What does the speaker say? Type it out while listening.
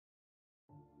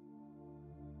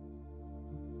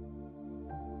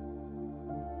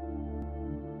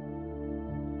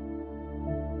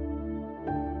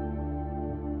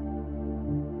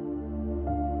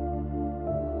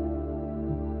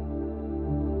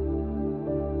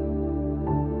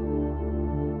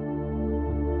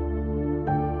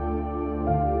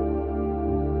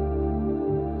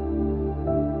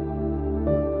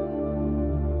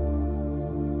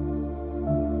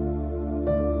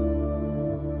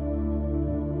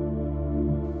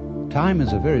time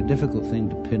is a very difficult thing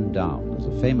to pin down. There's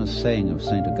a famous saying of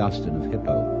St. Augustine of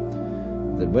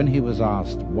Hippo that when he was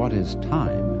asked, "What is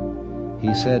time?"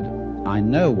 he said, "I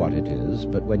know what it is,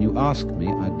 but when you ask me,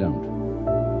 I don't."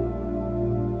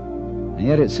 And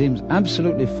yet it seems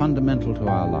absolutely fundamental to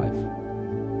our life.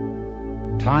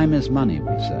 Time is money,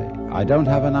 we say. I don't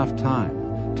have enough time.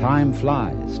 Time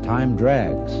flies. Time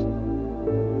drags.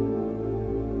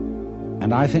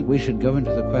 And I think we should go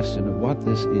into the question of what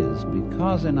this is,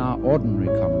 because in our ordinary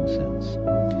common sense,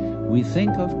 we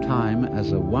think of time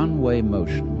as a one-way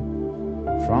motion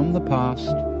from the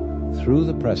past, through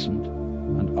the present,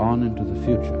 and on into the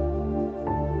future.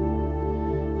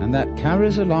 And that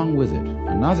carries along with it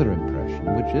another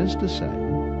impression, which is to say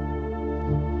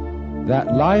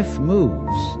that life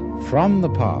moves from the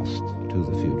past to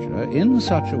the future in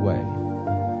such a way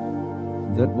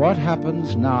that what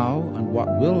happens now and what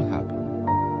will happen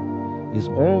is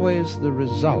always the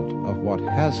result of what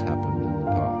has happened in the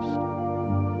past.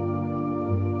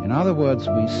 In other words,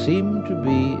 we seem to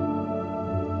be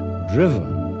driven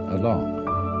along.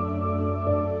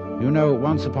 You know,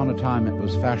 once upon a time it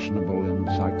was fashionable in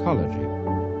psychology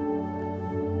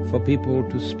for people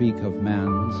to speak of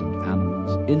man's and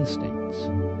animals' instincts.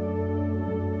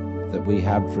 That we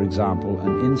have, for example,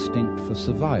 an instinct for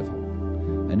survival,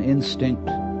 an instinct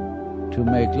to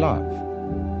make love,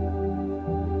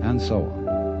 and so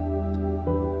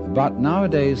on. But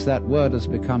nowadays that word has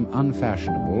become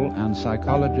unfashionable, and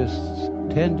psychologists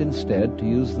tend instead to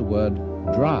use the word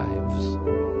drives,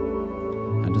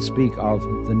 and to speak of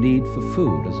the need for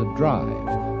food as a drive,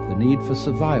 the need for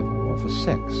survival or for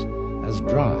sex as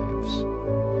drives.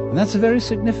 And that's a very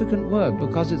significant word,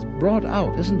 because it's brought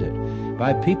out, isn't it,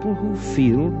 by people who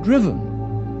feel driven.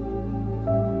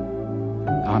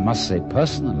 I must say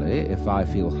personally, if I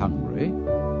feel hungry,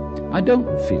 I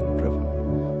don't feel driven.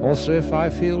 Also, if I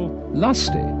feel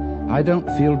lusty, I don't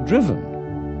feel driven.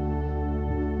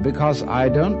 Because I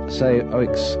don't say, "Oh,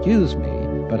 excuse me,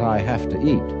 but I have to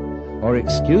eat," or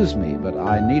 "Excuse me, but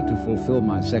I need to fulfill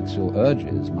my sexual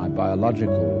urges, my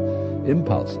biological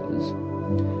impulses."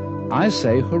 I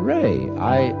say, "Hooray,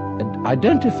 I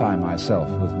identify myself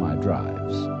with my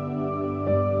drives.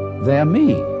 They're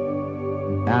me."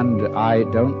 And I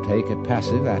don't take a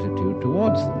passive attitude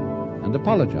towards them and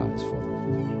apologize for them.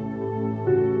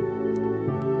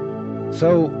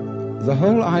 So the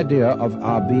whole idea of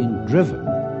our being driven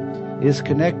is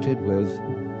connected with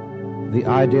the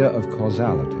idea of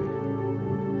causality,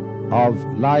 of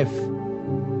life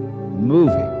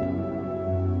moving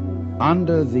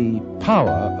under the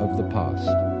power of the past.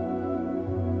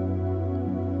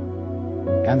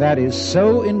 And that is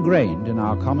so ingrained in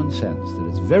our common sense that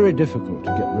it's very difficult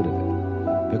to get rid of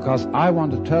it, because I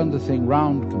want to turn the thing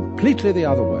round completely the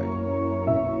other way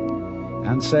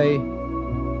and say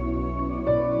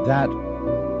that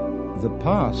the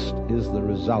past is the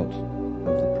result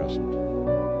of the present.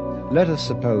 Let us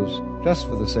suppose, just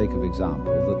for the sake of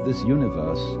example, that this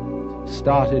universe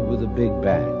started with a big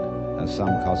bang, as some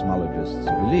cosmologists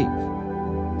believe.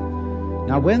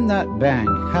 Now, when that bang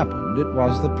happened, it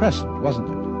was the present, wasn't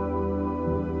it?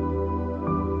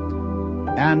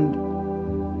 And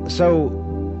so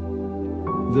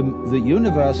the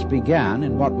universe began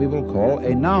in what we will call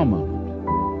a now moment.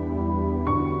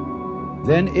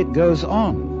 Then it goes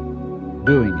on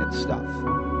doing its stuff.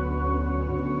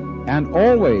 And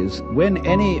always, when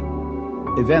any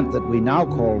event that we now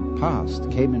call past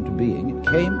came into being, it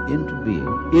came into being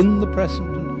in the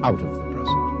present and out of the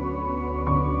present.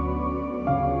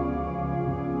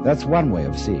 That's one way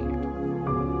of seeing it.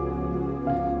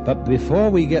 But before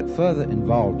we get further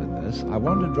involved in this, I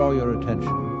want to draw your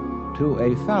attention to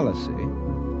a fallacy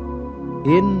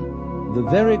in the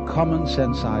very common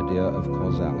sense idea of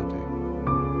causality.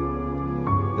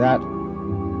 That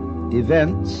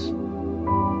events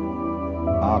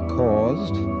are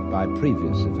caused by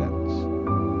previous events,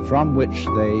 from which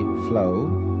they flow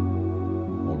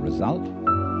or result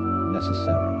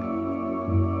necessarily.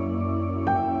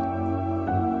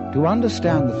 To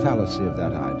understand the fallacy of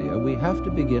that idea, we have to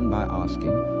begin by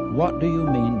asking, what do you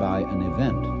mean by an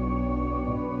event?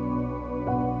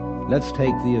 Let's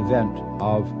take the event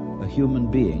of a human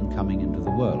being coming into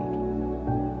the world.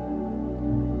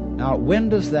 Now, when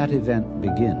does that event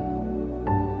begin?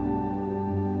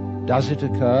 Does it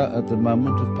occur at the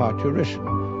moment of parturition,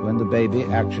 when the baby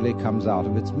actually comes out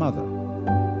of its mother?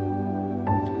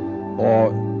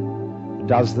 Or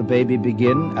does the baby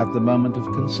begin at the moment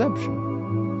of conception?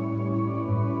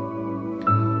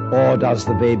 Or does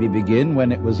the baby begin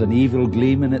when it was an evil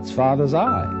gleam in its father's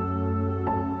eye?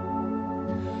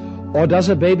 Or does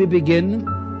a baby begin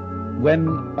when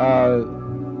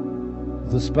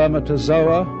the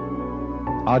spermatozoa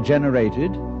are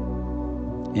generated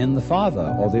in the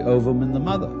father, or the ovum in the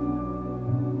mother.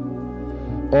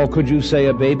 Or could you say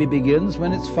a baby begins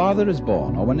when its father is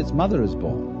born, or when its mother is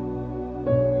born?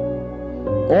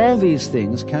 All these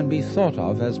things can be thought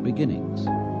of as beginnings.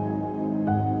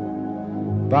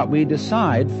 But we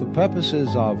decide, for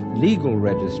purposes of legal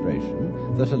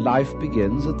registration, that a life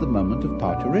begins at the moment of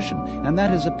parturition, and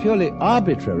that is a purely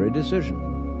arbitrary decision.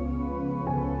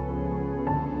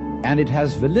 And it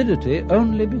has validity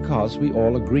only because we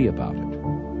all agree about it.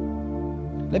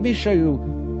 Let me show you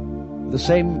the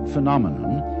same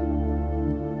phenomenon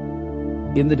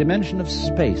in the dimension of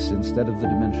space instead of the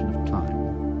dimension of time.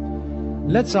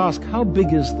 Let's ask, how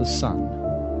big is the sun?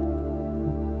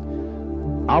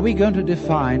 Are we going to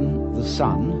define the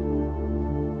sun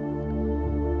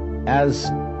as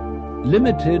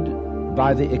limited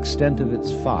by the extent of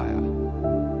its fire?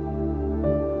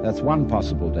 That's one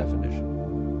possible definition.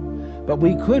 But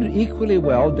we could equally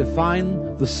well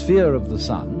define the sphere of the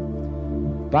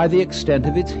sun by the extent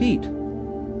of its heat.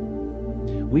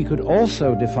 We could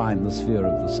also define the sphere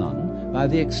of the sun by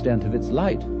the extent of its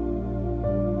light.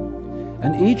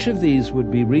 And each of these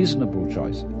would be reasonable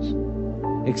choices,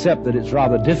 except that it's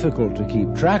rather difficult to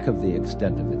keep track of the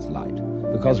extent of its light,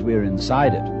 because we're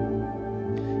inside it.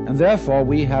 And therefore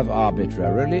we have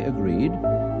arbitrarily agreed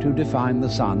to define the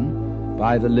sun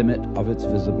by the limit of its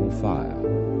visible fire.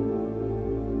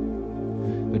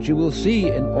 But you will see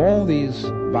in all these,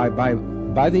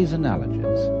 by these analogies,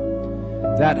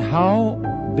 that how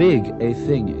big a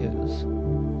thing is,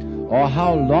 or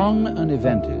how long an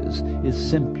event is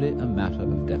simply a matter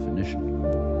of definition.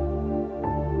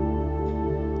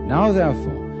 Now,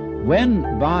 therefore,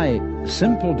 when by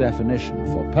simple definition,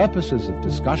 for purposes of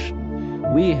discussion,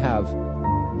 we have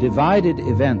divided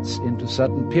events into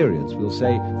certain periods, we'll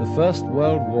say the First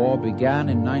World War began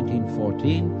in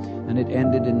 1914 and it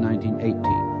ended in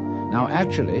 1918. Now,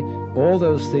 actually, all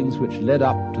those things which led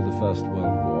up to the First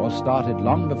World War started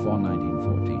long before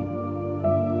 1914.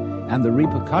 And the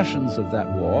repercussions of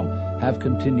that war have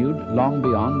continued long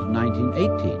beyond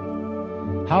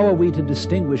 1918. How are we to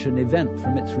distinguish an event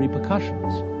from its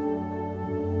repercussions?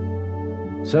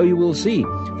 So you will see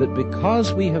that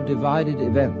because we have divided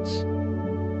events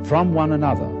from one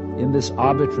another in this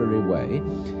arbitrary way,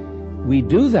 we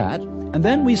do that, and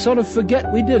then we sort of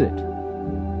forget we did it.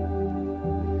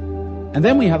 And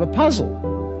then we have a puzzle.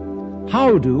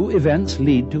 How do events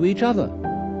lead to each other?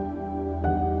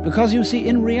 Because you see,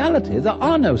 in reality, there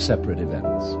are no separate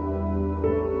events.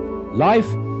 Life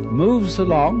moves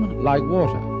along like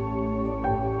water.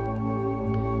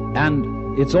 And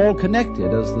it's all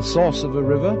connected, as the source of a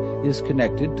river is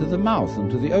connected to the mouth and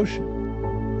to the ocean.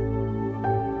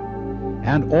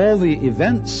 And all the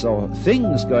events or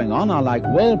things going on are like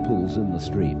whirlpools in the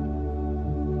stream.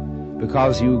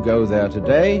 Because you go there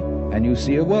today and you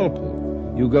see a whirlpool.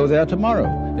 You go there tomorrow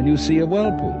and you see a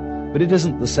whirlpool. But it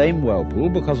isn't the same whirlpool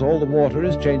because all the water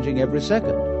is changing every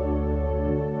second.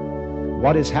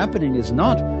 What is happening is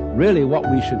not really what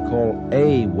we should call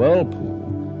a whirlpool,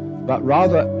 but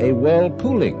rather a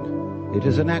whirlpooling. It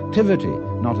is an activity,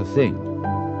 not a thing.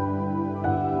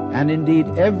 And indeed,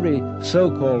 every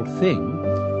so-called thing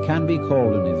can be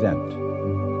called an event.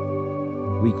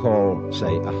 We call,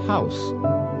 say, a house,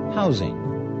 housing.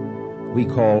 We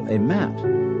call a mat,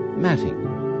 matting.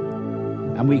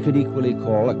 And we could equally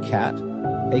call a cat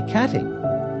a catting.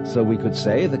 So we could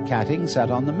say the catting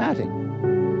sat on the matting.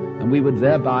 And we would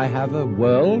thereby have a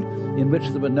world in which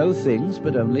there were no things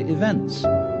but only events.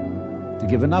 To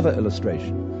give another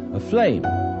illustration, a flame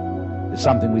is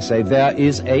something we say, there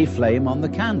is a flame on the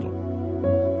candle.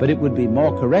 But it would be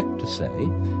more correct to say,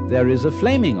 there is a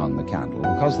flaming on the candle,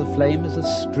 because the flame is a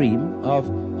stream of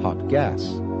hot gas.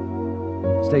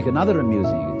 Let's take another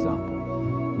amusing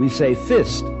example. We say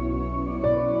fist,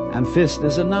 and fist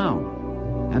is a noun.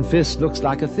 And fist looks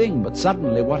like a thing, but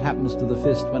suddenly what happens to the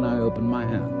fist when I open my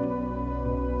hand?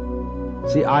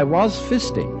 See, I was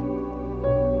fisting.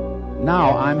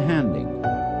 Now I'm handing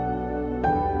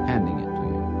it to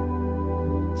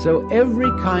you. So every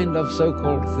kind of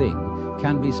so-called thing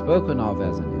can be spoken of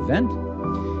as an event,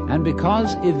 and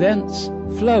because events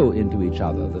flow into each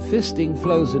other, the fisting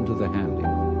flows into the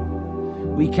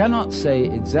handing, we cannot say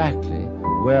exactly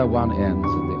where one ends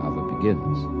and the other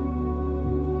begins.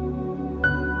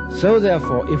 So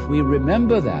therefore, if we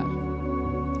remember that,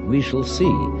 we shall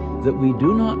see that we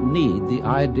do not need the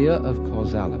idea of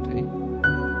causality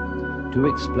to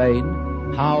explain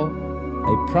how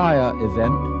a prior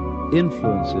event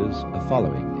influences a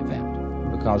following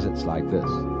event, because it's like this.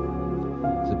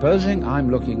 Supposing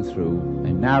I'm looking through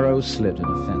a narrow slit in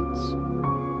a fence,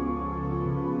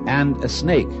 and a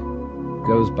snake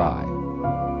goes by.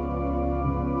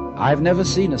 I've never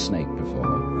seen a snake before,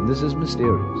 and this is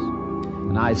mysterious.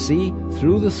 And I see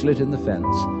through the slit in the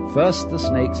fence, first the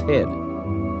snake's head.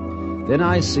 Then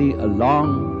I see a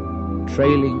long,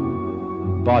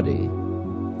 trailing body,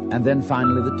 and then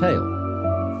finally the tail.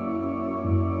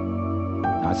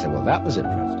 I say, well, that was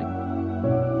interesting.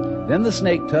 Then the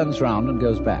snake turns round and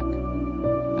goes back.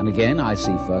 And again I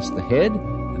see first the head,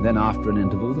 and then after an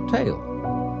interval the tail.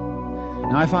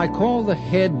 Now if I call the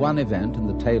head one event and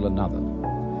the tail another,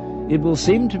 it will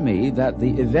seem to me that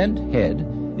the event head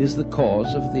is the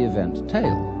cause of the event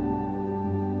tail,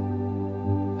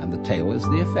 and the tail is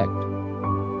the effect.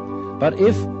 But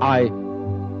if I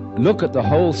look at the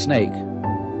whole snake,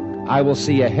 I will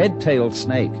see a head-tailed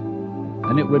snake,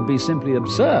 and it would be simply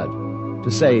absurd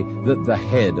to say that the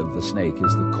head of the snake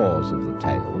is the cause of the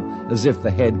tail, as if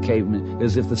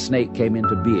the snake came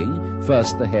into being,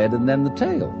 first the head and then the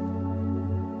tail.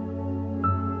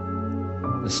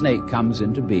 The snake comes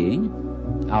into being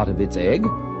out of its egg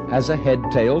as a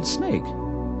head-tailed snake.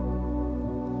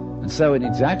 And so in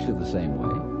exactly the same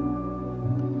way,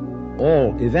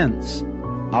 all events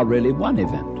are really one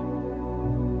event.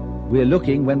 We're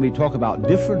looking, when we talk about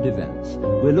different events,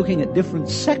 we're looking at different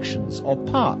sections or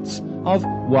parts of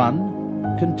one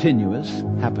continuous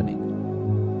happening.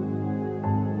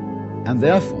 And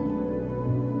therefore,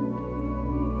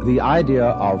 the idea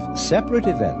of separate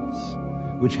events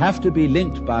which have to be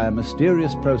linked by a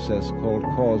mysterious process called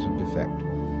cause and effect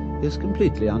is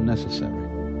completely unnecessary.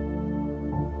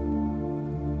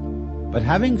 But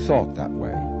having thought that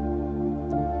way,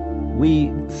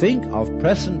 we think of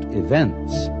present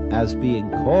events as being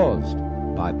caused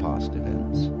by past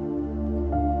events,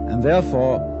 and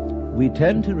therefore we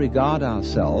tend to regard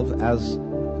ourselves as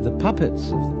the puppets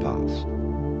of the past,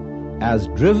 as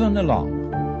driven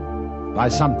along by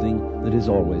something that is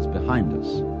always behind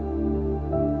us.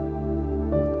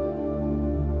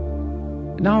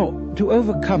 Now, to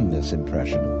overcome this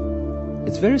impression,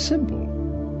 it's very simple.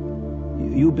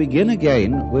 You begin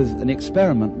again with an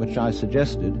experiment which I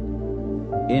suggested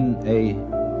in a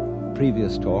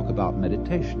previous talk about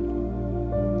meditation.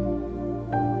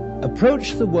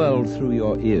 Approach the world through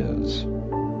your ears.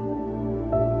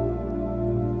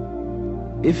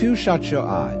 If you shut your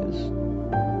eyes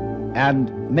and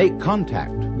make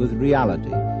contact with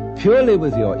reality purely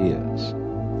with your ears,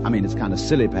 I mean, it's kind of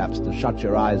silly perhaps to shut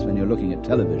your eyes when you're looking at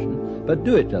television, but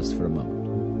do it just for a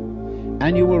moment.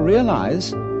 And you will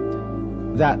realize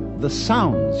that the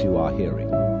sounds you are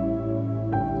hearing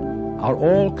are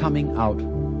all coming out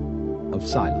of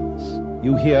silence.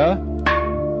 You hear,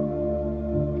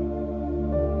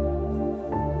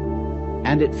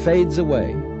 and it fades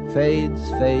away, fades,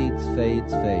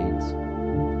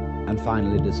 and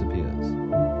finally disappears.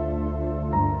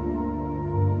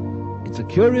 It's a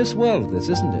curious world, this,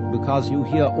 isn't it? Because you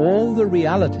hear all the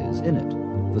realities in it,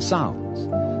 the sounds,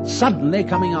 suddenly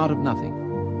coming out of nothing.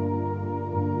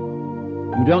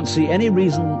 You don't see any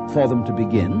reason for them to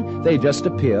begin. They just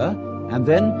appear, and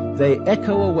then they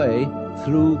echo away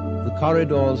through the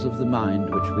corridors of the mind,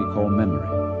 which we call memory.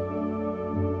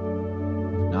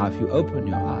 Now, if you open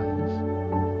your eyes,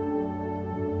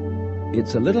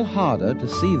 it's a little harder to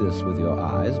see this with your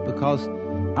eyes because,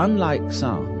 unlike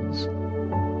sounds,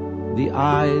 the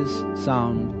eyes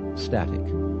sound static.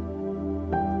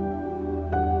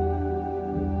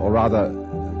 Or rather,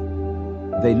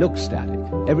 they look static.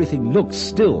 Everything looks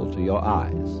still to your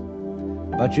eyes.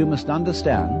 But you must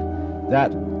understand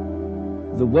that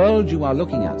the world you are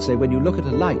looking at, say when you look at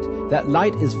a light, that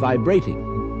light is vibrating.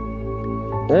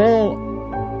 All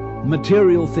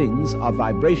material things are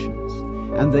vibrations,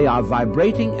 and they are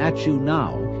vibrating at you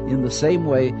now in the same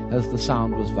way as the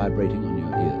sound was vibrating on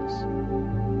your ears.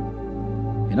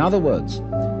 In other words,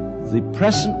 the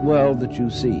present world that you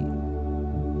see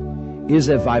is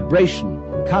a vibration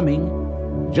coming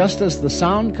just as the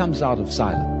sound comes out of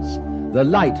silence. The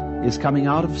light is coming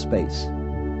out of space.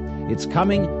 It's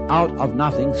coming out of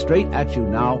nothing straight at you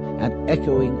now and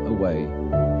echoing away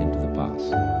into the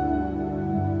past.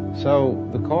 So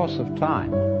the course of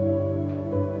time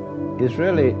is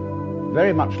really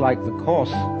very much like the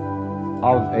course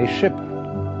of a ship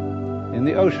in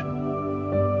the ocean.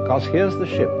 Because here's the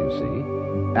ship, you see,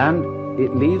 and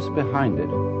it leaves behind it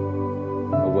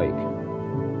a wake.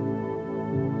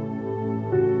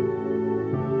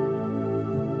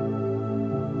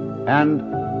 And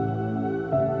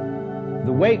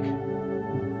the wake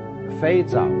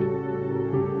fades out,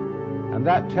 and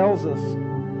that tells us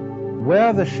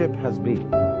where the ship has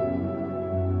been,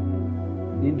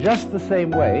 in just the same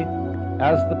way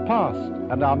as the past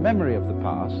and our memory of the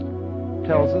past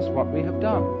tells us what we have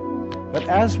done. But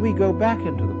as we go back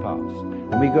into the past,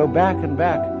 and we go back and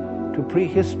back, to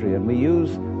prehistory and we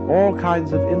use all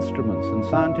kinds of instruments and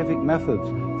scientific methods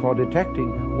for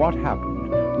detecting what happened,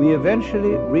 we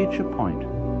eventually reach a point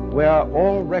where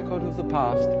all record of the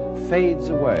past fades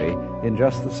away in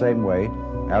just the same way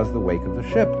as the wake of the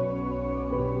ship.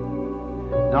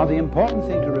 Now, the important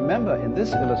thing to remember in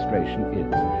this illustration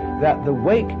is that the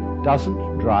wake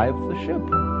doesn't drive the ship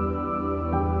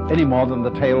any more than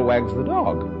the tail wags the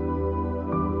dog.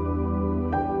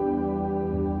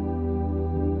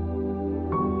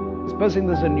 Supposing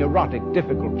there's a neurotic,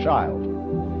 difficult child,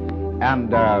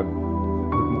 and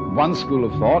one school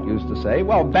of thought used to say,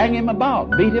 well, bang him about,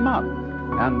 beat him up,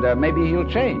 and maybe he'll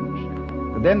change.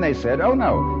 But then they said, oh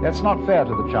no, that's not fair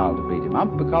to the child to beat him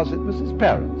up because it was his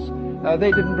parents.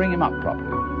 They didn't bring him up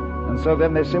properly. And so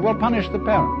then they say, well, punish the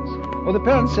parents. Well, the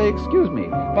parents say, excuse me,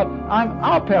 but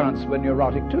our parents were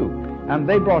neurotic too, and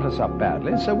they brought us up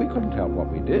badly, so we couldn't help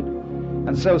what we did.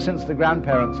 And so since the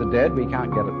grandparents are dead, we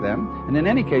can't get at them. And in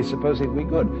any case, supposing we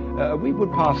could, we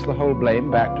would pass the whole blame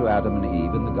back to Adam and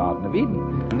Eve in the Garden of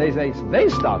Eden. And they say, they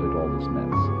started all this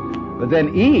mess. But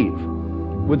then Eve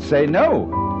would say, no,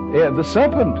 the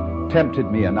serpent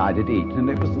tempted me and I did eat, and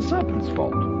it was the serpent's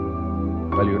fault.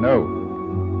 Well, you know,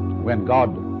 when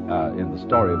God, in the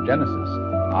story of Genesis,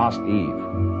 asked Eve,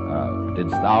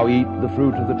 didst thou eat the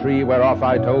fruit of the tree whereof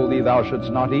I told thee thou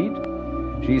shouldst not eat?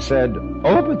 She said,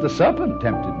 oh, but the serpent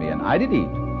tempted me, and I did eat.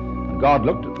 And God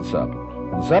looked at the serpent.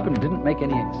 The serpent didn't make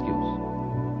any excuse.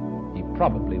 He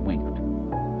probably winked.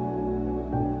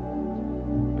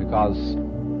 Because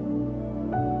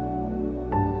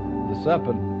the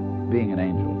serpent, being an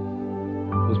angel,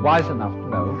 was wise enough to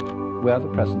know where the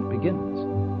present begins.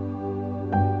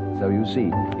 So you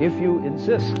see, if you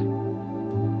insist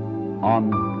on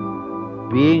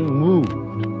being moved,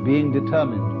 being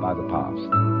determined by the past,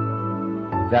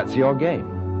 that's your game.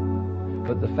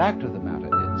 But the fact of the matter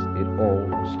is, it all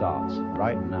starts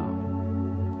right now.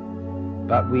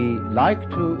 But we like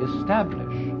to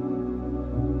establish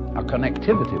a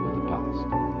connectivity with the past,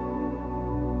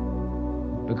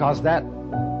 because that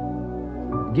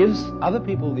gives other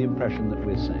people the impression that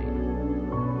we're sane.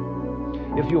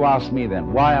 If you ask me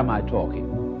then, why am I talking?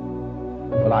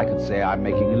 Well, I could say I'm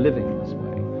making a living this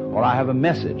way, or I have a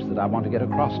message that I want to get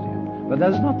across to you. But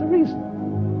that's not the reason.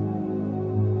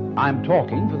 I'm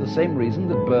talking for the same reason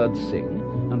that birds sing,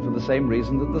 and for the same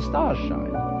reason that the stars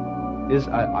shine.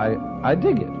 I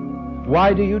dig it.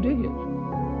 Why do you dig it?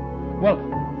 Well,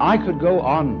 I could go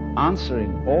on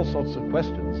answering all sorts of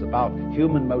questions about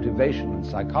human motivation and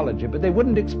psychology, but they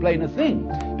wouldn't explain a thing,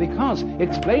 because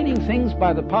explaining things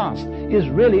by the past is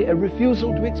really a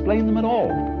refusal to explain them at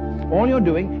all. All you're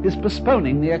doing is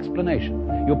postponing the explanation.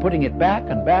 You're putting it back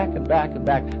and back and back and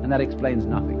back, and that explains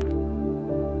nothing.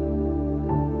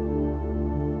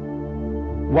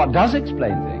 What does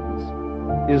explain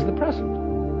things is the present.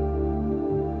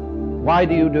 Why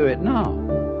do you do it now?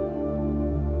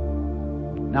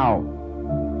 Now,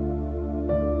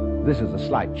 this is a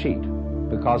slight cheat,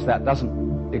 because that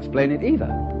doesn't explain it either.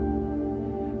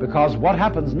 Because what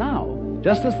happens now,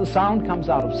 just as the sound comes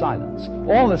out of silence,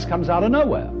 all this comes out of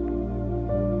nowhere.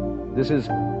 This is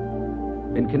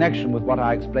in connection with what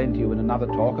I explained to you in another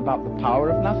talk about the power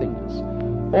of nothingness.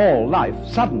 All life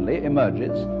suddenly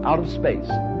emerges out of space,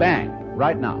 bang,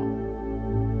 right now.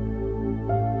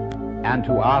 And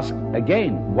to ask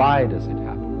again, why does it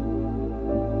happen,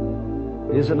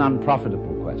 is an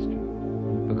unprofitable question.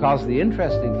 Because the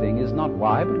interesting thing is not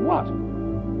why, but what.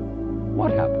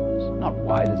 What happens, not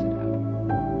why does it happen.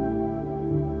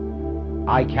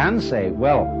 I can say,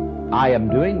 well, I am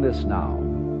doing this now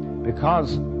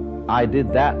because I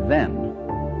did that then.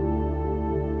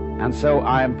 And so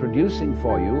I am producing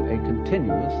for you a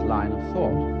continuous line of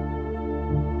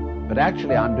thought. But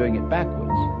actually I'm doing it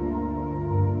backwards.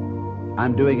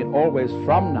 I'm doing it always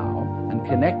from now and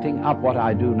connecting up what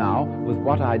I do now with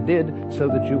what I did so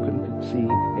that you can see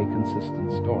a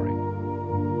consistent story.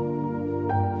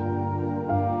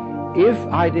 If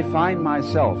I define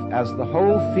myself as the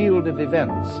whole field of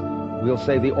events, we'll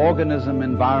say the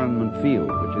organism-environment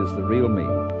field, which is the real me,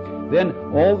 then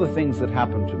all the things that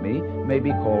happen to me may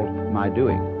be called my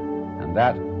doing. And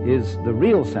that is the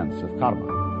real sense of karma.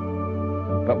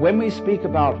 But when we speak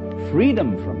about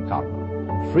freedom from karma,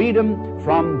 freedom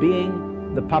from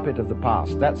being the puppet of the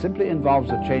past, that simply involves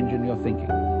a change in your thinking.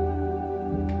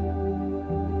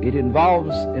 It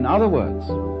involves, in other words,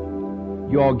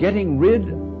 you're getting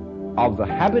rid of the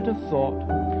habit of thought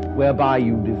whereby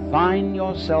you define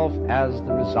yourself as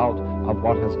the result of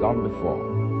what has gone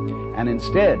before, and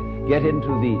instead get into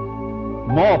the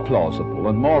more plausible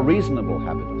and more reasonable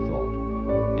habit of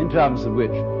thought, in terms of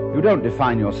which you don't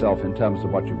define yourself in terms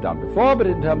of what you've done before, but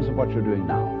in terms of what you're doing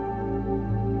now.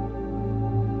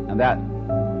 And that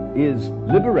is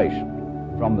liberation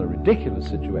from the ridiculous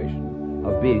situation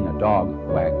of being a dog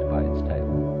wagged by its tail.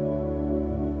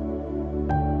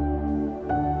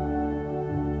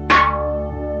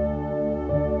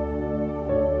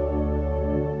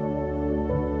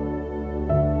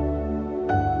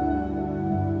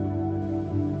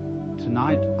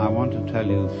 Tonight I want to tell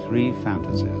you 3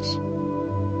 fantasies,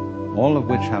 all of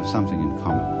which have something in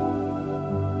common.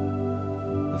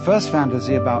 The first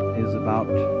fantasy is about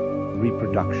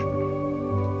reproduction.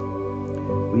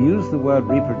 We use the word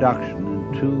reproduction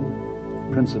in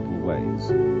 2 principal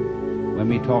ways. When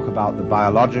we talk about the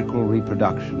biological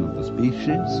reproduction of the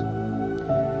species,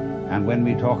 and when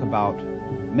we talk about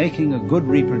making a good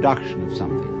reproduction of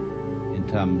something in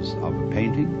terms of a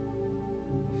painting,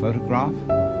 a photograph,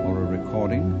 or a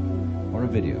recording, or a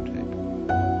videotape.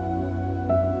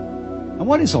 And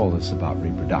what is all this about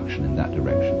reproduction in that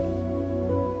direction?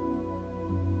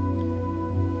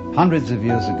 Hundreds of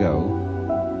years ago,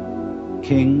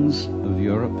 kings of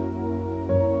Europe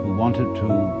who wanted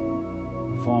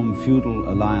to form feudal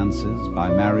alliances by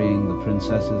marrying the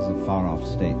princesses of far-off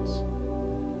states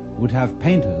would have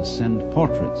painters send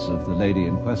portraits of the lady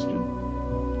in question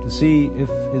to see if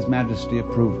His Majesty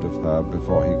approved of her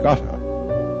before he got her.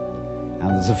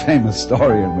 And there's a famous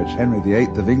story in which Henry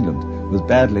VIII of England was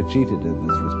badly cheated in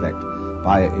this respect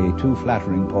by a too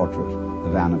flattering portrait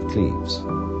of Anne of Cleves.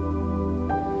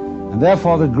 And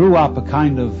therefore there grew up a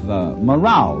kind of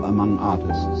morale among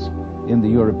artists in the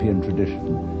European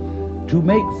tradition to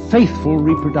make faithful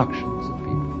reproductions of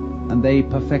people. And they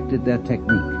perfected their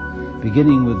technique,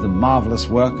 beginning with the marvelous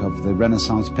work of the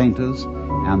Renaissance painters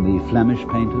and the Flemish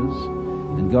painters,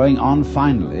 and going on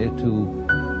finally to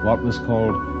what was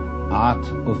called art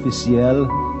officielle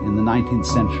in the 19th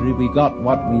century. We got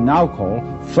what we now call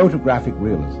photographic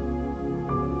realism.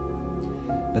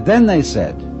 But then they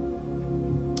said,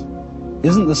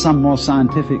 isn't there some more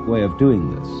scientific way of doing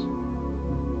this?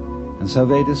 And so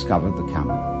they discovered the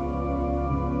camera.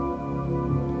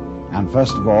 And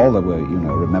first of all, there were,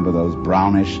 remember those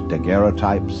brownish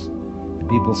daguerreotypes? And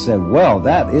people said, well,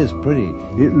 that is pretty.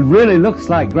 It really looks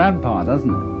like Grandpa, doesn't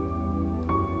it?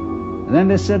 And then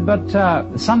they said, but there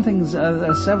are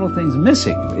several things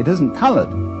missing. It isn't colored.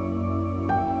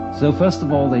 So first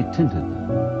of all, they tinted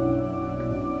them.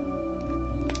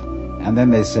 And then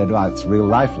they said, well, it's real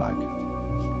lifelike.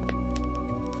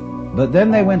 But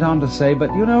then they went on to say, but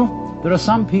there are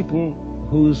some people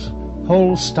whose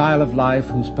whole style of life,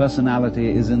 whose personality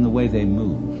is in the way they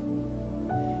move.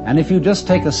 And if you just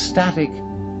take a static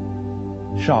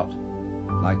shot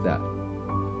like that,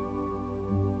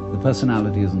 the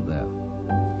personality isn't there.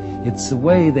 It's the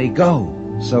way they go.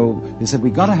 So they said,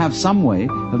 we've got to have some way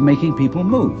of making people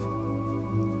move.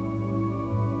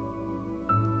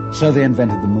 So they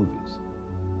invented the movies.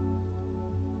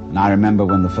 And I remember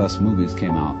when the first movies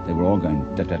came out, they were all going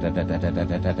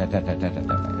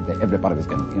everybody was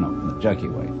going, in a jerky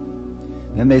way.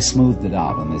 Then they smoothed it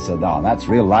out and they said, oh, that's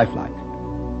real lifelike.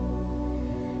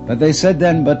 But they said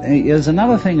then, but there's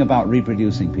another thing about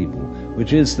reproducing people,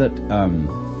 which is that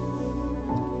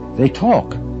they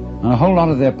talk, and a whole lot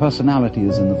of their personality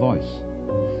is in the voice.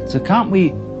 So can't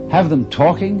we have them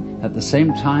talking at the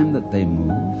same time that they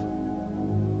move?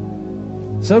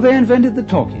 So they invented the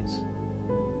talkies.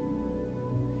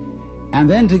 And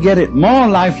then to get it more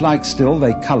lifelike still,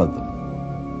 they colored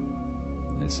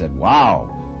them. They said, wow,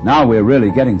 now we're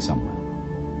really getting somewhere.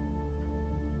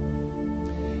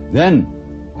 Then,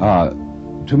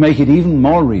 to make it even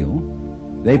more real,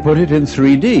 they put it in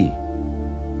 3D.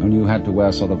 And you had to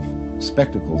wear sort of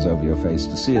spectacles over your face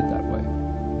to see it that way.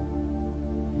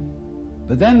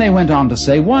 But then they went on to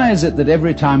say, why is it that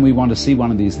every time we want to see one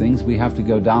of these things, we have to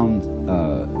go down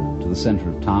to the center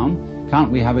of town? Can't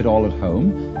we have it all at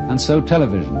home? And so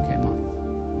television came on.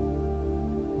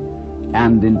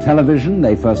 And in television,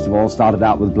 they first of all started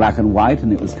out with black and white,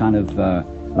 and it was kind of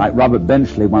like Robert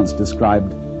Benchley once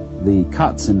described the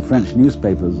cuts in French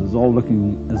newspapers as all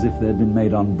looking as if they'd been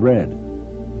made on bread.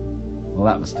 Well,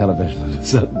 that was television at a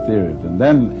certain period. And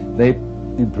then they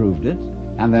improved it,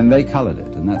 and then they colored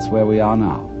it, and that's where we are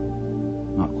now.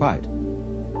 Not quite.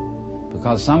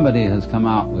 Because somebody has come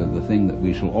out with the thing that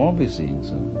we shall all be seeing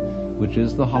soon, which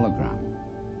is the hologram.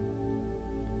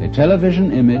 A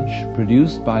television image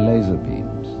produced by laser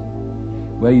beams,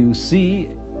 where you see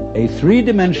a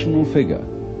 3-dimensional figure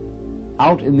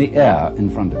out in the air in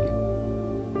front of you.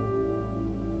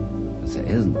 I say,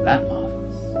 isn't that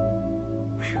marvelous?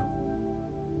 Whew.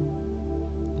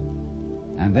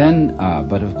 And then,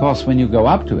 but of course, when you go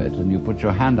up to it and you put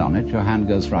your hand on it, your hand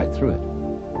goes right through it.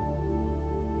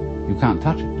 You can't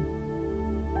touch it.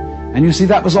 And you see,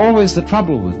 that was always the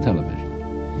trouble with television.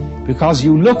 because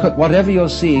you look at whatever you're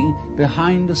seeing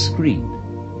behind a screen.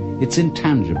 It's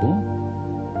intangible,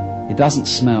 it doesn't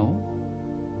smell,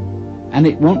 and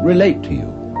it won't relate to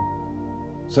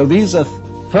you. So these are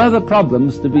further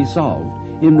problems to be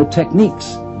solved in the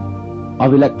techniques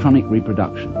of electronic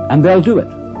reproduction, and they'll do it.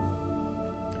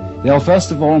 They'll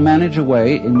first of all manage a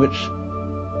way in which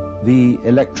the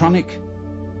electronic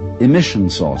emission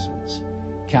sources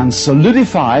can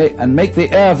solidify and make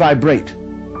the air vibrate,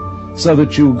 so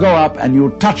that you go up and you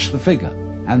touch the figure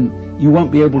and you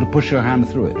won't be able to push your hand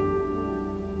through it,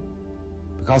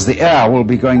 because the air will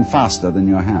be going faster than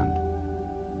your hand.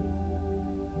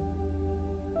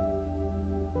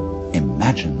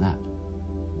 Imagine that.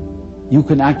 You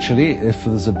can actually, if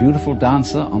there's a beautiful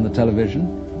dancer on the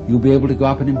television, you'll be able to go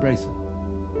up and embrace her,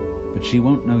 but she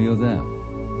won't know you're there,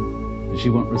 and she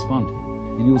won't respond to you.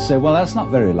 And you'll say, well, that's not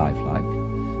very lifelike.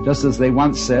 Just as they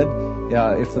once said,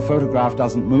 if the photograph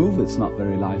doesn't move, it's not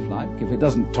very lifelike. If it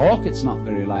doesn't talk, it's not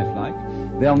very lifelike.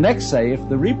 They'll next say, if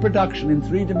the reproduction in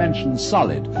 3 dimensions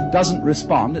solid doesn't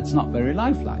respond, it's not very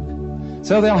lifelike.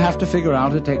 So they'll have to figure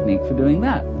out a technique for doing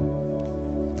that.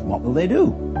 What will they do?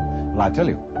 Well, I tell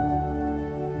you.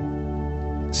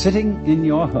 Sitting in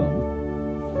your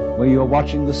home, where you're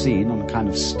watching the scene on a kind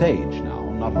of stage now,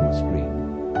 not on a screen,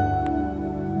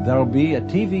 there'll be a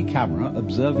TV camera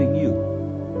observing you.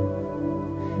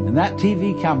 And that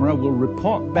TV camera will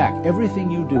report back everything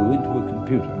you do into a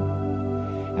computer.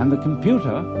 And the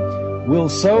computer will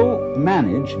so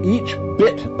manage each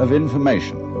bit of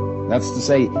information, that's to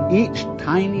say, each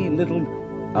tiny little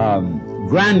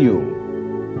granule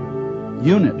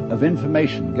unit of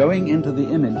information going into the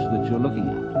image that you're looking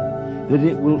at, that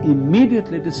it will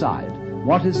immediately decide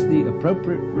what is the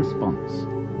appropriate response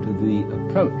to the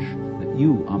approach that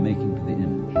you are making to the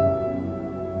image.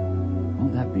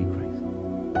 Won't that be crazy?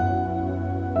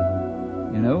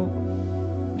 You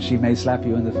know, she may slap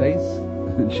you in the face,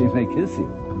 and she may kiss you.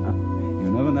 You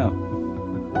never know.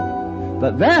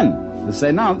 But then, to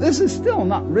say, now, this is still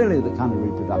not really the kind of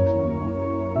reproduction we want.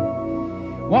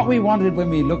 What we wanted when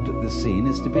we looked at this scene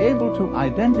is to be able to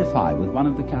identify with one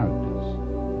of the characters.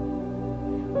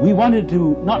 We wanted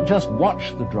to not just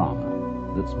watch the drama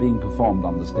that's being performed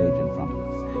on the stage in front of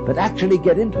us, but actually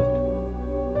get into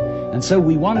it. And so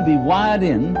we want to be wired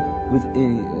in with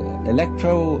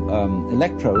electrodes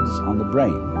on the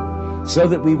brain, so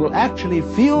that we will actually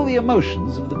feel the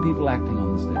emotions of the people acting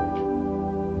on the stage.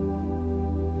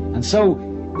 And so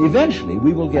eventually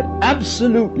we will get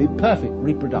absolutely perfect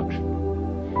reproduction,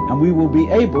 and we will be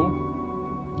able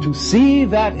to see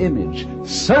that image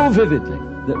so vividly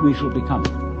that we shall become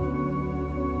it.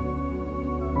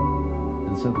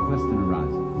 And so the question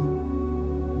arises,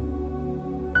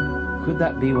 could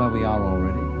that be where we are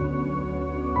already?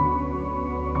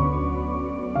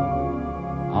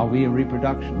 Are we a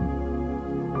reproduction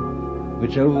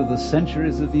which over the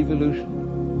centuries of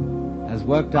evolution has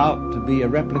worked out to be a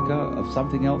replica of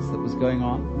something else that was going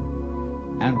on,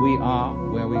 and we are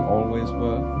where we always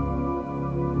were?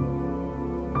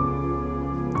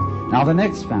 Now the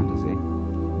next fantasy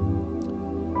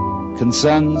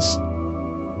concerns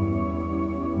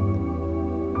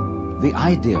the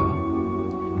idea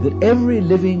that every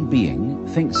living being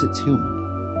thinks it's human.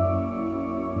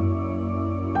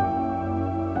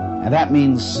 And that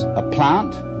means a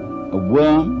plant, a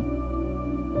worm,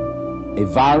 a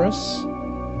virus,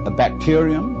 a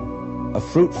bacterium, a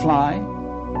fruit fly,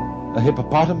 a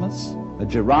hippopotamus, a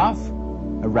giraffe,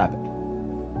 a rabbit.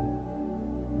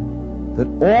 That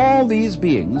all these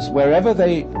beings, wherever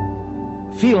they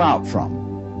feel out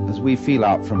from, as we feel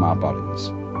out from our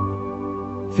bodies,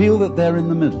 feel that they're in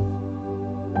the middle.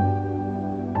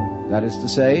 That is to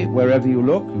say, wherever you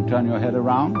look, you turn your head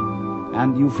around,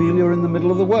 and you feel you're in the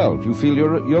middle of the world. You feel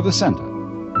you're the center.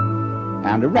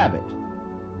 And a rabbit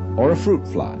or a fruit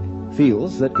fly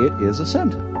feels that it is a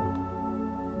center.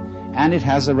 And it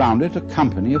has around it a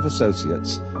company of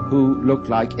associates who look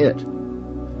like it.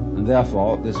 And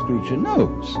therefore this creature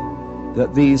knows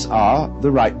that these are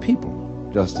the right people,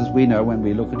 just as we know when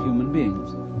we look at human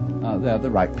beings. They're the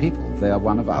right people. They are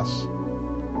one of us.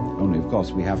 Only, of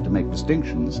course, we have to make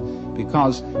distinctions,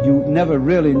 because you never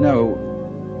really know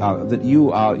that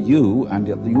you are you, and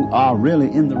that you are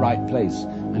really in the right place,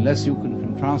 unless you can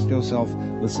contrast yourself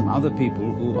with some other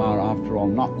people who are, after all,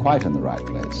 not quite in the right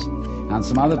place, and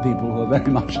some other people who are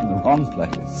very much in the wrong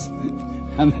place.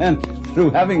 And then, through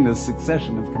having this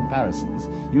succession of comparisons,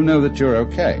 you know that you're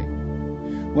okay.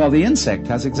 Well, the insect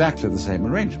has exactly the same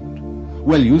arrangement.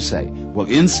 Well, you say, well,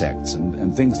 insects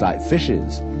and things like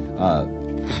fishes,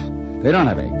 they don't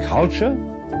have any culture?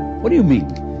 What do you mean,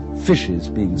 fishes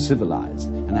being civilized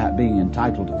and being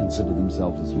entitled to consider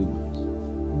themselves as humans?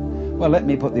 Well, let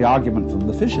me put the argument from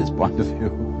the fish's point of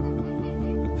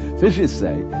view. Fishes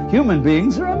say, human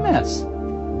beings are a mess.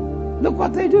 Look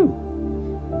what they do.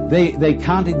 They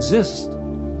can't exist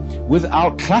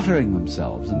without cluttering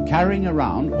themselves and carrying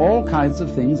around all kinds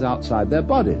of things outside their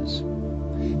bodies.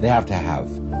 They have to have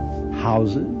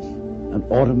houses and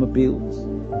automobiles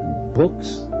and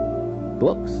books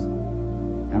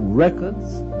and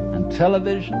records and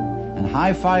television and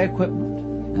hi-fi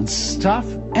equipment and stuff,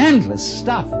 endless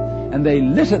stuff, and they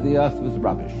litter the earth with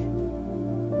rubbish.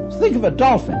 So think of a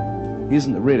dolphin. He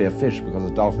isn't really a fish because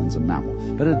a dolphin's a mammal,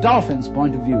 but a dolphin's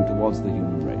point of view towards the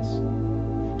human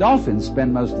race. Dolphins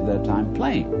spend most of their time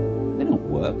playing. They don't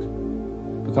work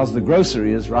because the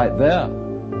grocery is right there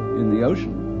in the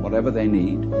ocean, whatever they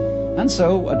need. And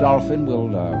so a dolphin will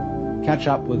catch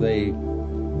up with a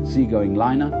seagoing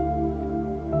liner,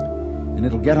 and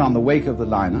it'll get on the wake of the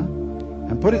liner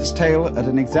and put its tail at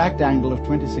an exact angle of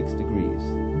 26 degrees.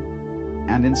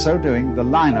 And in so doing, the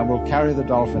liner will carry the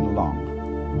dolphin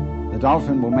along. The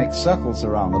dolphin will make circles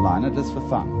around the liner just for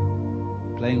fun,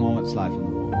 playing all its life in the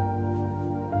water.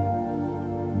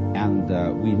 And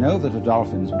we know that a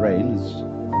dolphin's brain is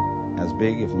as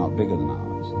big, if not bigger than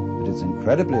ours, that it's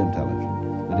incredibly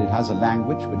intelligent, that it has a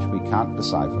language which we can't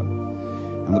decipher.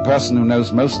 And the person who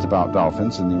knows most about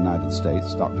dolphins in the United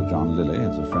States, Dr. John Lilly,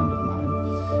 is a friend of mine,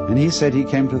 and he said he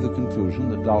came to the conclusion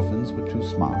that dolphins were too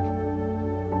smart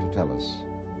to tell us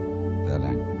their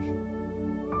language.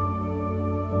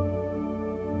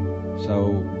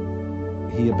 So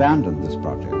he abandoned this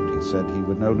project. He said he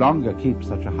would no longer keep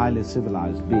such a highly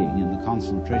civilized being in the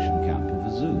concentration camp of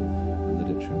a zoo, and that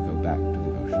it should go back to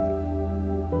the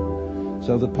ocean.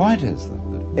 So the point is that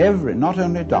not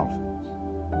only dolphins,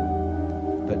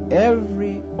 but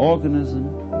every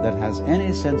organism that has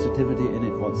any sensitivity in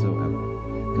it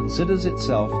whatsoever considers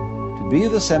itself to be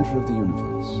the center of the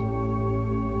universe.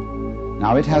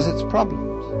 Now, it has its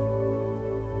problems.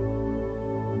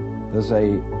 There's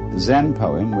a Zen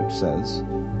poem which says,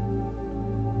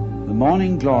 "The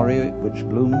morning glory which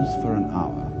blooms for an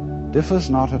hour differs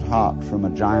not at heart from a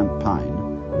giant pine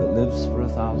that lives for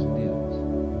 1,000 years."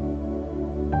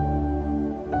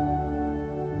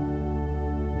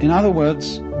 In other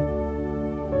words,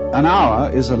 an hour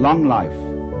is a long life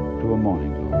to a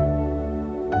morning glory.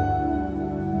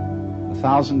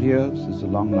 1,000 years is a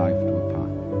long life to a pine.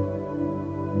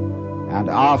 And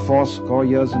our 80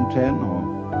 years and 10, or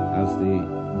as the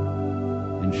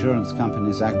insurance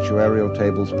company's actuarial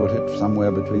tables put it,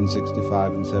 somewhere between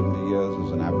 65 and 70 years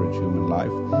as an average human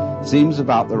life, seems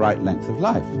about the right length of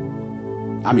life.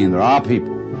 I mean, there are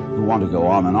people who want to go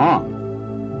on and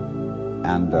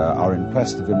are in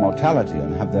quest of immortality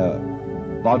and have their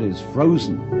bodies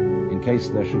frozen in case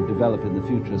there should develop in the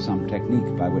future some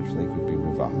technique by which they could be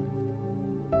revived.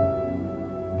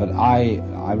 But I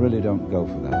really don't go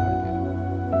for that idea,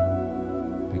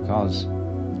 because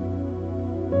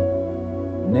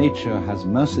nature has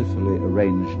mercifully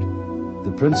arranged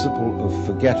the principle of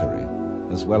forgettery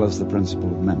as well as the principle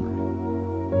of memory.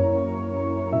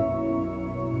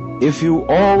 If you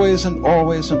always and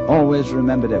always and always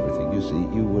remembered everything, you see,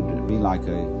 you would be like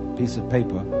a piece of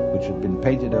paper which had been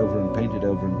painted over and painted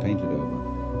over and painted over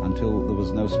until there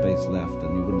was no space left,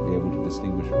 and you wouldn't be able to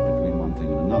distinguish between one thing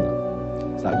and another.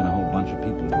 It's like when a whole bunch of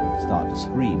people start to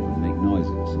scream and make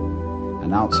noises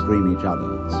and out-scream each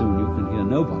other. Soon you can hear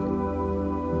nobody.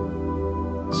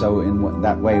 So in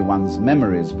that way, one's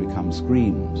memories become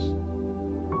screams,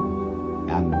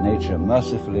 and nature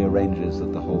mercifully arranges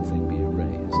that the whole thing be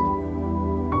erased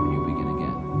when you begin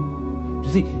again. You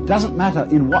see, it doesn't matter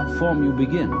in what form you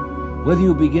begin, whether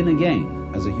you begin again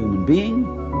as a human being,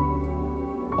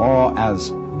 or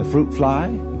as a fruit fly,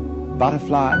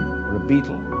 butterfly, or a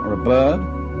beetle, or a bird.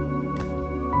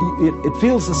 It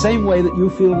feels the same way that you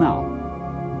feel now.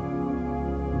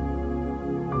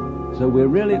 So we're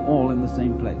really all in the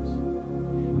same place.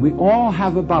 We all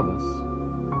have above us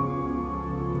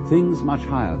things much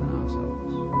higher than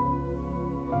ourselves.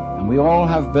 And we all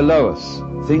have below us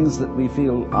things that we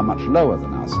feel are much lower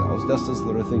than ourselves, just as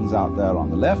there are things out there on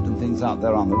the left and things out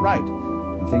there on the right,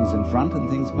 and things in front and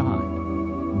things behind.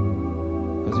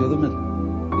 Because you're the middle.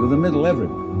 You're the middle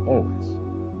everywhere, always.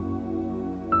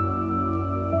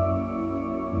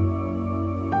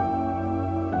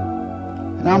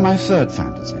 Now my third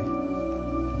fantasy.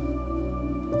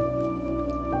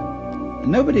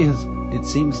 Nobody has, it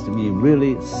seems to me,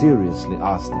 really seriously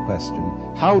asked the question,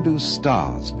 how do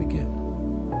stars begin?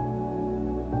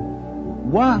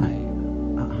 Why?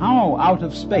 How out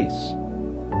of space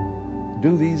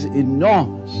do these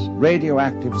enormous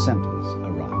radioactive centers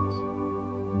arise?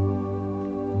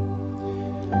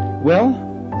 Well,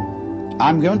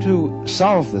 I'm going to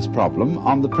solve this problem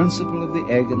on the principle of the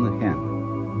egg and the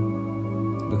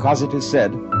hen, because it is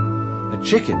said a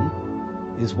chicken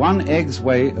is one egg's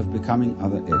way of becoming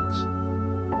other eggs.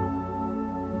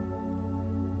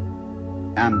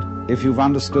 And if you've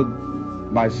understood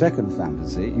my second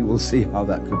fantasy, you will see how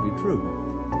that could be true.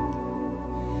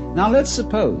 Now let's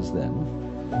suppose then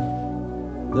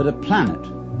that a planet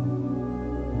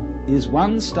is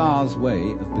one star's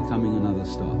way of becoming another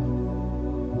star.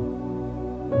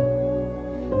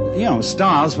 You know,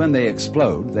 stars, when they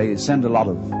explode, they send a lot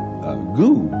of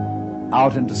goo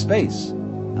out into space.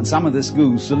 And some of this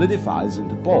goo solidifies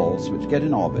into balls which get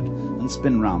in orbit and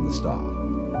spin round the star.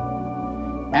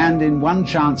 And in one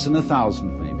chance in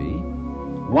 1,000 maybe,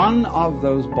 one of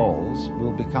those balls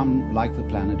will become like the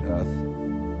planet Earth.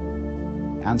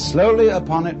 And slowly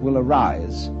upon it will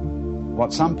arise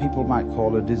what some people might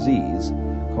call a disease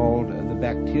called the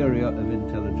bacteria of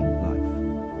intelligent life.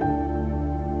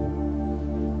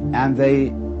 And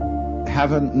they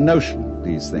have a notion,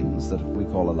 these things that we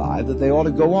call alive, that they ought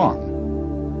to go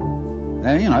on.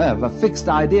 They, you know, they have a fixed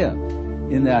idea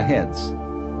in their heads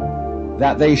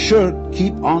that they should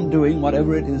keep on doing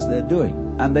whatever it is they're doing,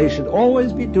 and they should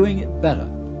always be doing it better.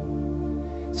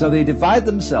 So they divide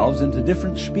themselves into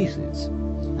different species,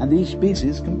 and these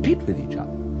species compete with each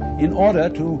other in order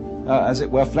to, as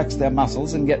it were, flex their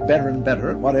muscles and get better and better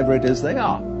at whatever it is they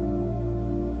are.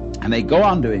 And they go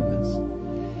on doing this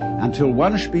until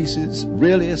one species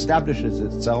really establishes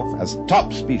itself as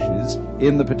top species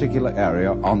in the particular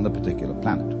area on the particular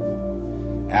planet.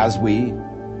 As we,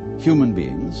 human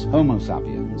beings, Homo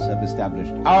sapiens, have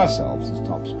established ourselves as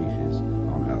top species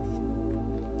on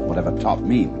Earth, whatever top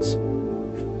means.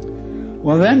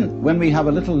 Well then, when we have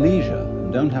a little leisure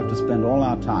and don't have to spend all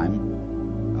our time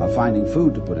finding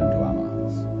food to put into our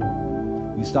mouths,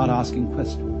 we start asking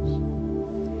questions.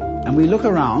 And we look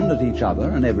around at each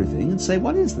other and everything and say,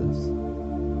 what is this?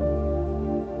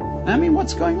 I mean,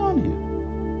 what's going on here?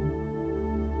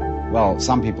 Well,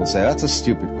 some people say, that's a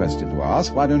stupid question to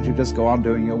ask. Why don't you just go on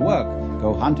doing your work?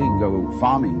 Go hunting, go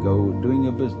farming, go doing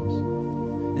your business.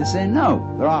 They say, no,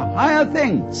 there are higher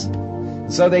things.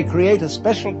 So they create a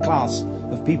special class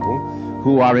of people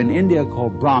who are in India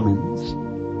called Brahmins,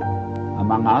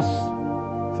 among us,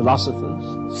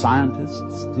 philosophers,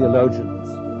 scientists, theologians,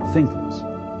 thinkers.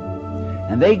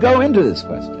 And they go into this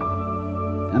question,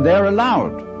 and they're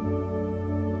allowed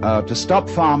to stop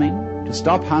farming, to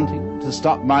stop hunting, to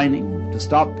stop mining, to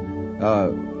stop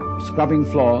scrubbing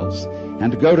floors,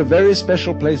 and to go to very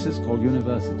special places called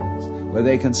universities, where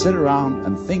they can sit around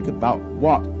and think about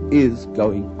what is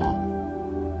going on.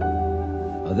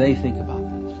 Or they think about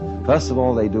this. First of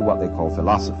all, they do what they call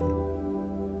philosophy,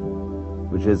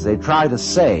 which is they try to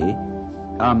say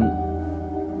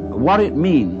what it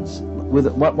means.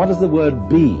 What does the word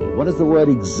be? What does the word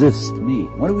exist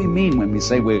mean? What do we mean when we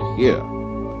say we're here?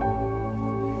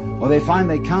 Well, they find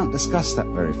they can't discuss that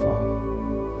very far,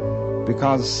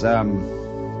 because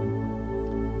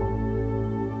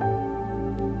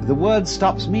the word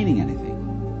stops meaning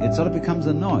anything. It sort of becomes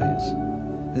a noise.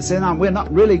 They say, no, we're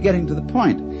not really getting to the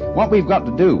point. What we've got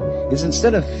to do is,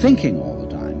 instead of thinking all the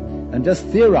time and just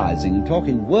theorizing and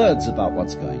talking words about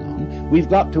what's going on, we've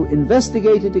got to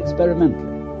investigate it experimentally.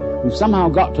 We've somehow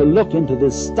got to look into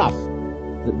this stuff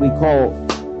that we call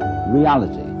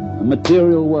reality, a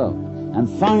material world, and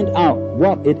find out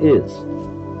what it is.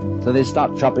 So they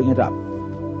start chopping it up.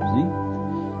 See?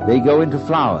 They go into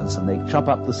flowers and they chop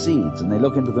up the seeds and they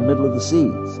look into the middle of the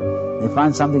seeds. They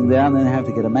find something there and then they have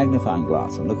to get a magnifying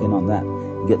glass and look in on that.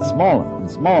 It gets smaller and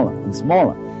smaller and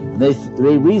smaller. And they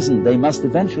reason they must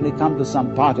eventually come to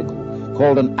some particle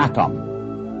called an atom.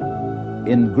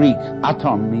 In Greek,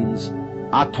 atom means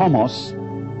atomos,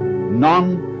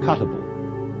 non-cuttable,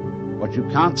 what you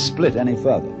can't split any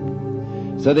further.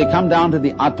 So they come down to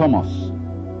the atomos,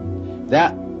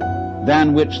 that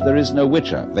than which there is no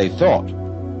whicher, they thought.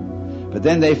 But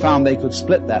then they found they could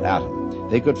split that atom.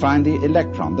 They could find the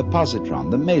electron, the positron,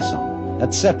 the meson,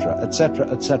 etc., etc.,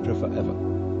 etc., forever.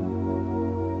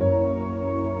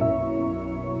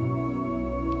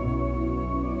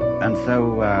 And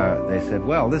so they said,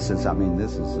 well, this is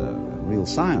real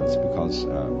science, because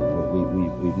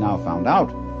we've now found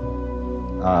out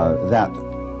that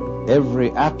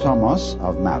every atomos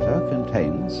of matter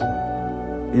contains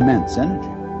immense energy,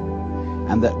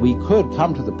 and that we could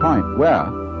come to the point where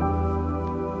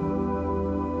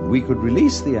we could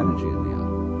release the energy in the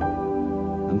atom.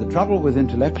 And the trouble with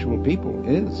intellectual people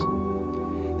is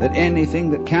that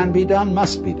anything that can be done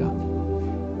must be done.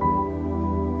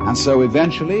 And so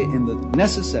eventually, in the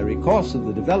necessary course of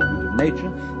the development of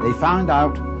nature, they found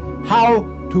out how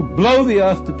to blow the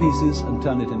earth to pieces and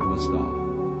turn it into a star.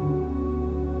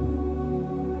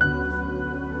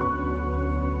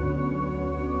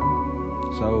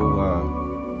 So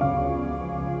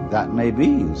that may be,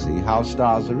 you see, how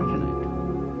stars originate.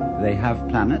 They have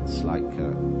planets like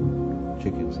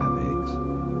chickens have eggs,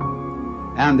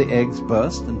 and the eggs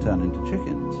burst and turn into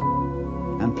chickens,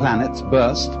 and planets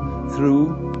burst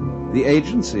through the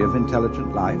agency of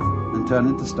intelligent life and turn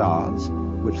into stars,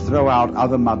 which throw out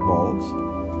other mud balls,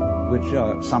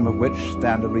 some of which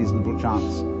stand a reasonable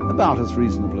chance, about as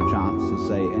reasonable a chance as,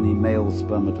 say, any male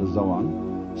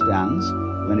spermatozoon stands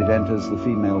when it enters the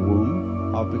female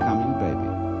womb of becoming a baby.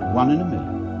 1 in a million.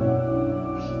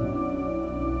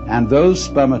 And those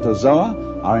spermatozoa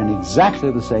are in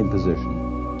exactly the same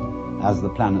position as the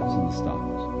planets and the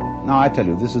stars. Now, I tell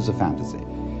you, this is a fantasy.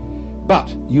 But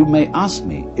you may ask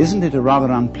me, isn't it a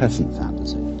rather unpleasant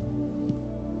fantasy?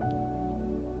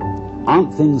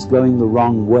 Aren't things going the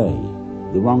wrong way,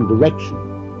 the wrong direction?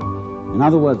 In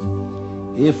other words,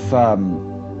 if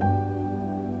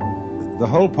the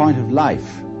whole point of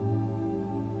life,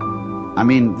 I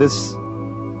mean, this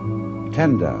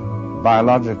tender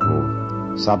biological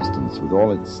substance with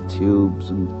all its tubes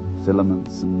and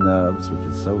filaments and nerves, which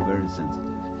is so very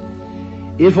sensitive,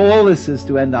 if all this is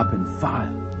to end up in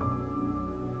fire,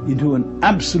 into an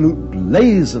absolute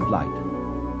blaze of light,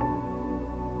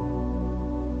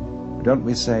 don't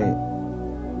we say,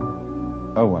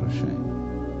 oh, what a shame?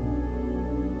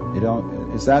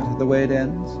 Is that the way it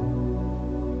ends?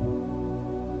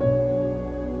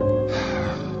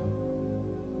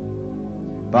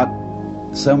 But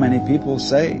so many people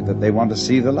say that they want to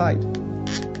see the light.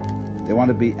 They want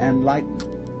to be enlightened.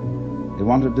 They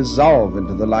want to dissolve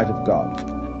into the light of God.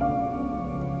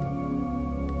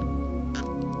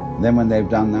 And then when they've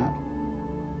done that,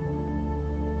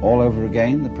 all over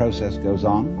again, the process goes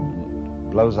on, and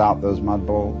it blows out those mud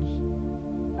balls.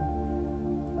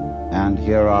 And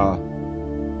here are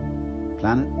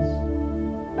planets,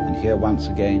 and here once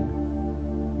again,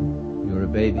 you're a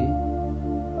baby,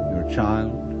 you're a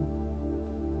child.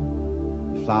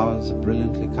 The flowers are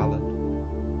brilliantly colored.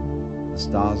 The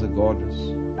stars are gorgeous.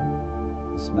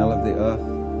 The smell of the earth,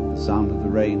 the sound of the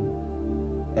rain,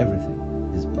 everything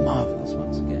is marvelous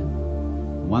once again.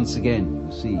 Once again,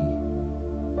 you see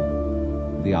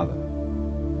the other,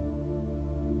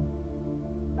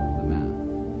 the man,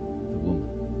 the woman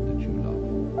that you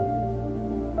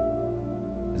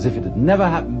love. As if it had never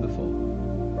happened before,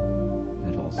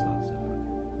 it all starts over again.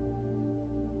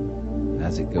 And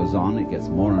as it goes on, it gets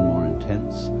more and more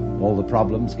intense. All the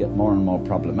problems get more and more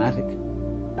problematic.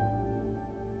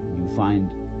 You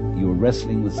find you're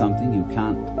wrestling with something you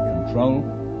can't control.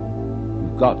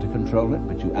 You've got to control it,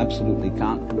 but you absolutely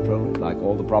can't control it, like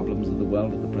all the problems of the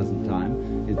world at the present time.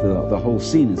 The whole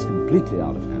scene is completely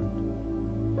out of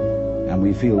hand. And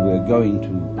we feel we're going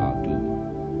to our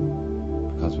doom,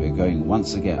 because we're going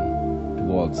once again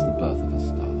towards the birth of a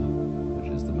star,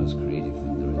 which is the most creative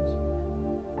thing there is.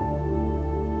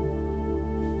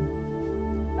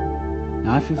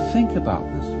 Now, if you think about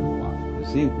this for a while, you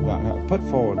see, I've put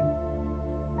forward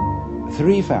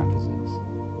 3 fantasies,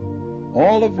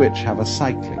 all of which have a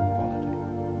cyclic quality.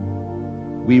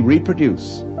 We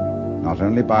reproduce, not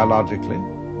only biologically,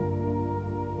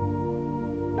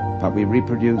 but we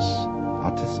reproduce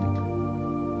artistically,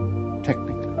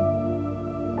 technically.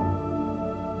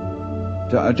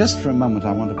 Just for a moment,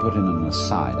 I want to put in an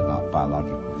aside about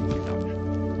biological reproduction.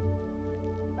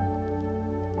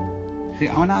 See,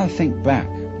 when I think back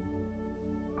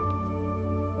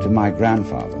to my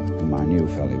grandfather, whom I knew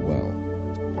fairly well,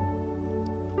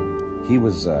 he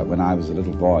was, when I was a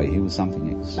little boy, he was something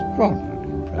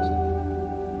extraordinarily impressive.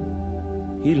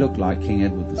 He looked like King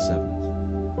Edward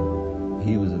VII.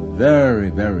 He was a very,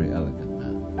 very elegant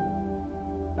man,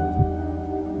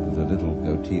 with a little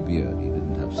goatee beard. He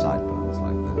didn't have sideburns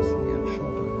like this. He had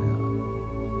shorter hair.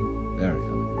 Very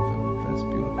elegant fellow, dressed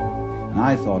beautifully. And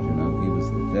I thought, you know, he was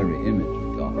the very image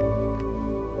of God.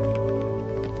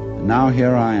 And now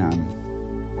here I am,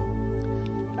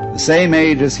 the same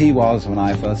age as he was when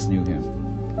I first knew him.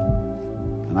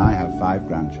 And I have 5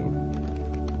 grandchildren.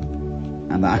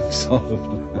 And I'm sort of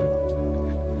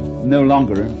no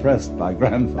longer impressed by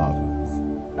grandfathers.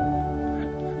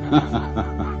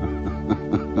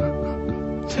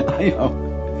 You know,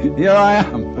 here I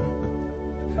am.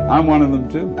 I'm one of them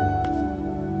too.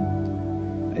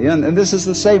 And this is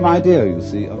the same idea, you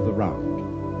see, of the round.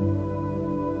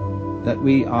 That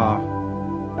we are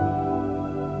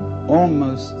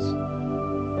almost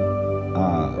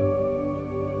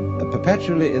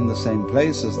perpetually in the same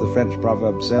place, as the French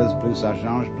proverb says, plus ça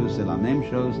change, plus c'est la même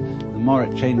chose. The more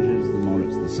it changes, the more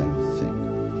it's the same thing.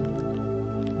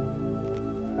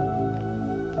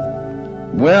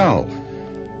 Well,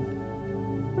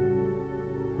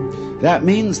 that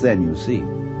means then, you see,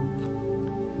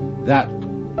 that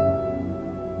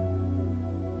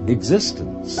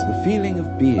existence, the feeling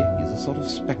of being, is a sort of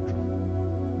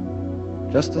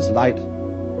spectrum. Just as light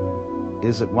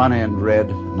is at one end red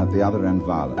and at the other end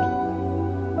violet.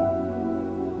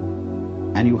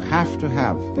 And you have to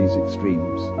have these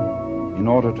extremes in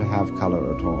order to have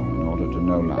color at all, in order to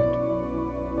know light.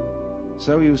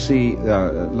 So you see,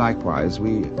 likewise,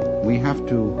 we have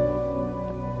to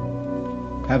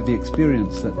have the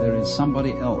experience that there is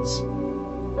somebody else,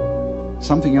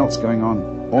 something else going on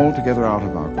altogether out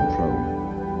of our control,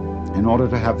 in order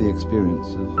to have the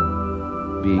experience of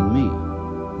being me.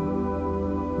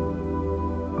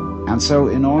 And so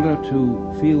in order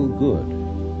to feel good,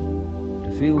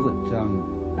 to feel that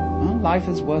life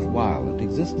is worthwhile, that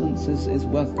existence is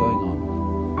worth going on,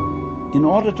 in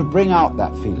order to bring out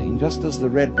that feeling, just as the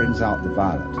red brings out the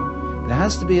violet, there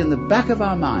has to be in the back of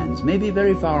our minds, maybe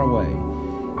very far away,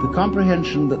 the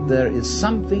comprehension that there is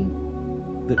something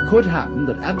that could happen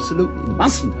that absolutely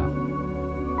mustn't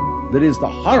happen, that is the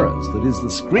horrors, that is the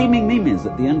screaming mimes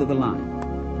at the end of the line.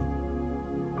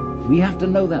 We have to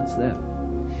know that's there.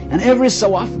 And every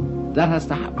so often that has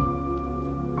to happen.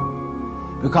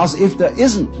 Because if there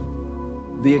isn't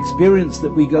the experience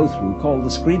that we go through called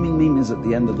the screaming mimes at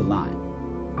the end of the line,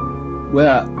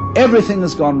 where everything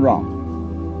has gone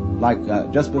wrong, like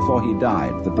just before he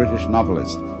died, the British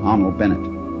novelist Arnold Bennett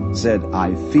said,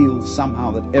 "I feel somehow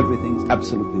that everything's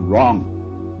absolutely wrong."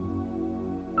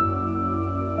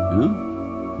 You know?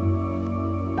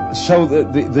 So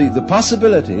the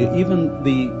possibility, even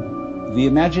the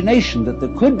imagination that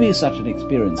there could be such an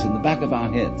experience in the back of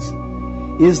our heads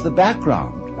is the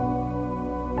background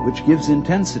which gives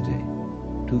intensity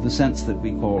to the sense that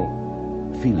we call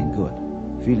feeling good,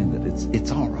 feeling that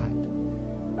it's all right.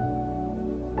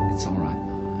 It's all right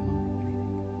now, I'm only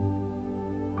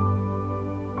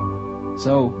bleeding.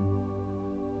 So,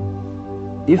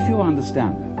 if you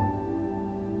understand that,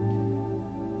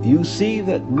 you see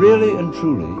that really and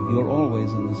truly you're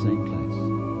always in the same place.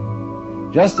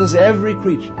 Just as every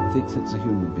creature thinks it's a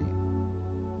human being.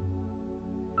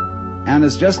 And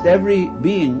as just every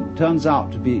being turns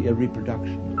out to be a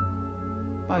reproduction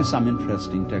by some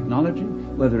interesting technology,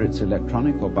 whether it's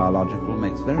electronic or biological,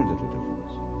 makes very little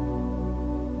difference.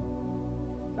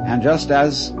 And just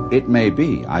as it may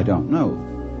be, I don't know,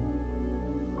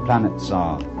 planets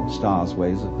are stars'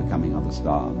 ways of becoming other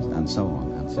stars, and so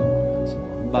on, and so on, and so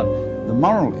on. But the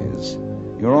moral is,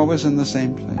 you're always in the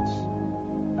same place.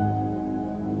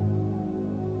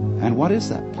 And what is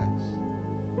that place?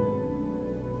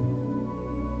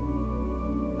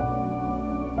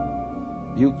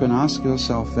 You can ask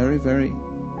yourself very, very,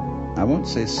 I won't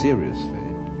say seriously,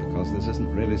 because this isn't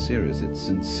really serious, it's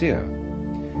sincere.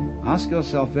 Ask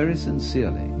yourself very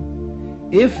sincerely,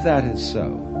 if that is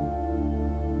so,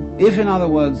 if, in other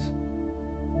words,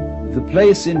 the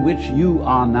place in which you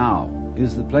are now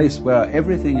is the place where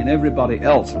everything and everybody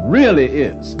else really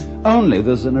is, only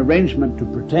there's an arrangement to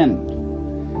pretend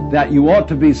that you ought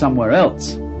to be somewhere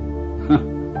else.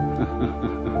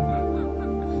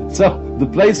 So the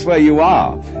place where you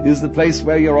are is the place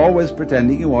where you're always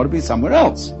pretending you ought to be somewhere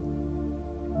else.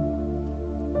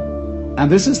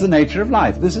 And this is the nature of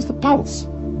life. This is the pulse.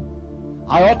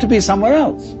 I ought to be somewhere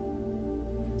else.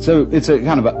 So it's a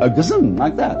kind of a gazing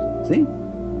like that, see?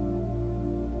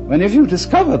 When if you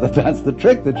discover that that's the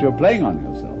trick that you're playing on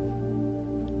yourself,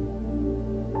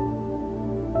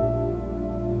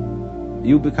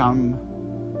 you become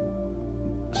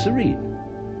serene.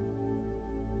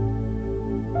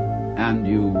 And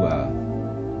you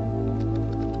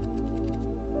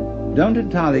don't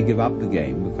entirely give up the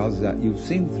game because you've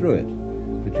seen through it.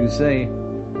 But you say,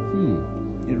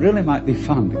 it really might be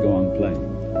fun to go on playing.